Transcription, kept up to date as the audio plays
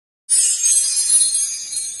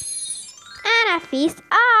Mavis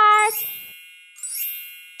Art.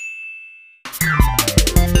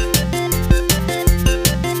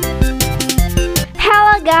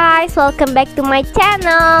 Hello guys, welcome back to my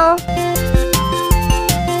channel.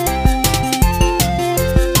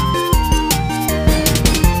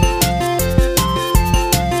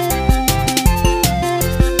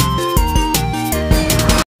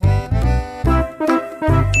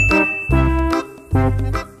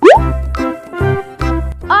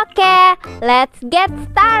 Okay, let's get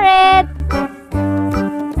started.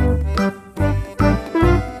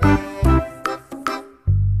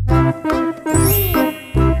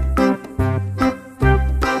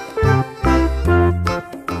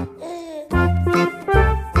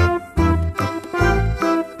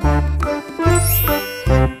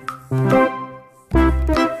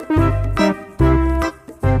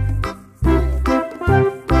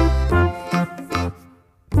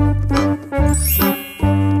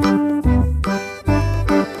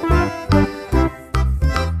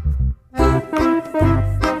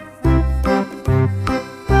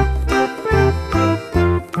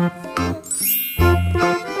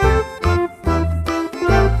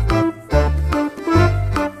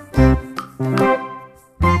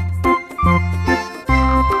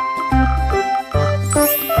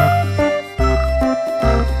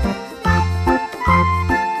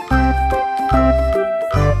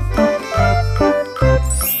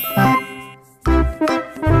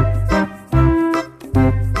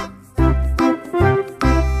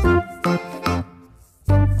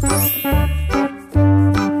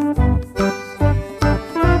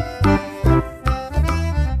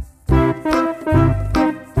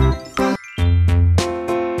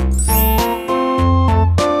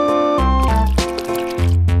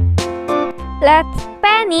 Let's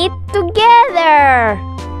paint it together.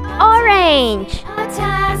 Orange. A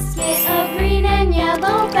basket, a green and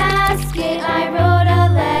yellow basket. I wrote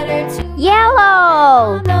a letter to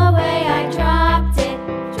Yellow. on the way I dropped it,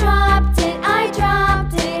 I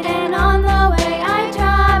dropped it, and on the way I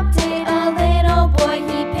dropped it. A little boy,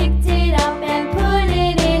 he picked it up and put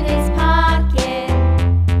it in his pocket.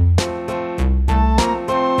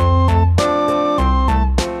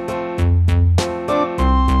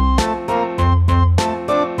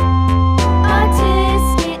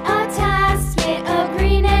 A tasket, a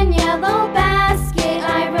green and yellow basket.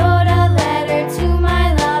 I wrote a letter to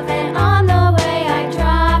my love, and on the way I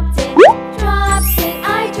dropped it,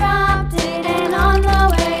 I dropped it, and on the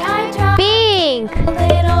way I dropped it. Pink. A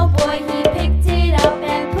little boy, he picked it up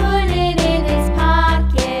and put it in his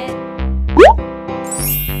pocket.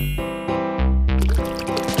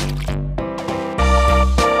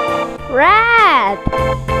 Red.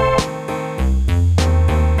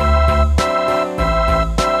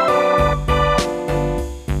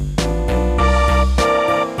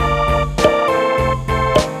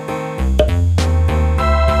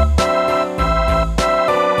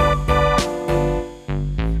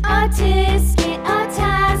 A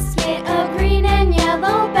tasket, a green and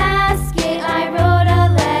yellow basket. I wrote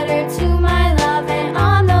a letter to my love, and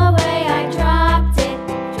on the way I dropped it,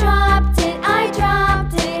 I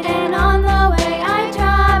dropped it, and on the way I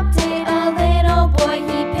dropped it. A little boy,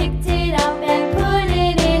 he picked it up and put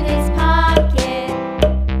it in his pocket.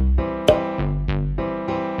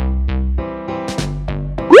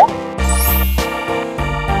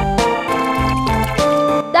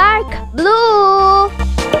 Dark blue.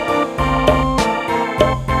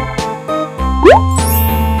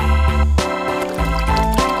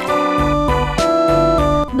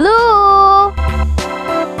 Blue.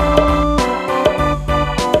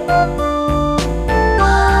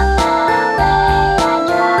 On the way I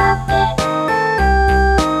dropped it,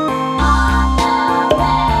 on the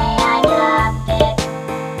way I dropped it.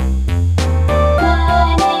 Put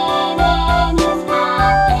it in his pocket,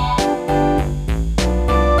 put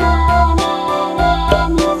it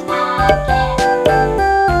in his pocket.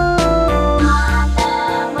 On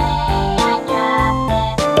the way I dropped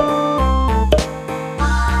it,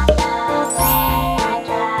 on the way I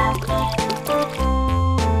dropped it.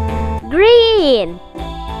 Green.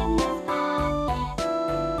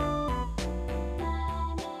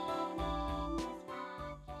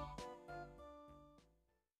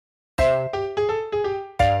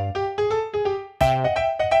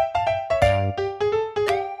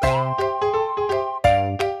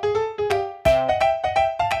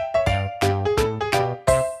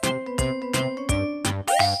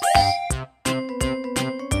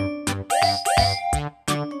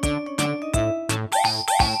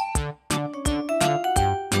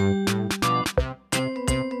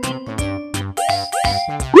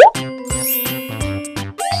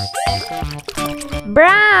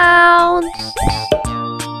 Brown.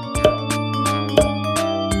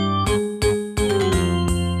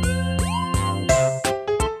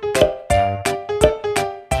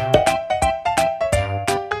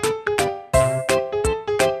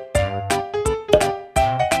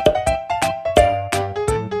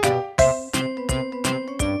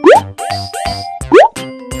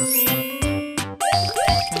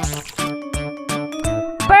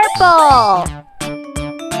 Purple.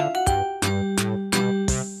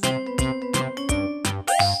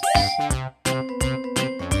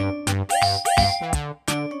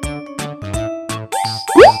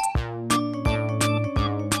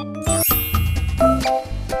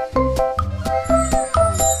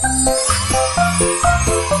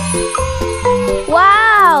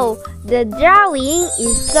 Wow, the drawing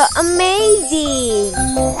is so amazing.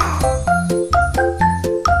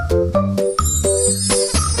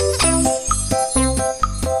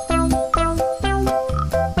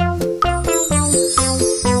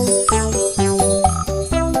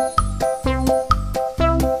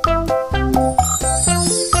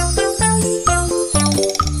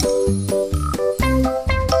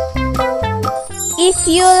 If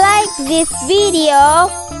you like this video,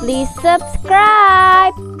 please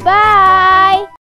subscribe. Bye!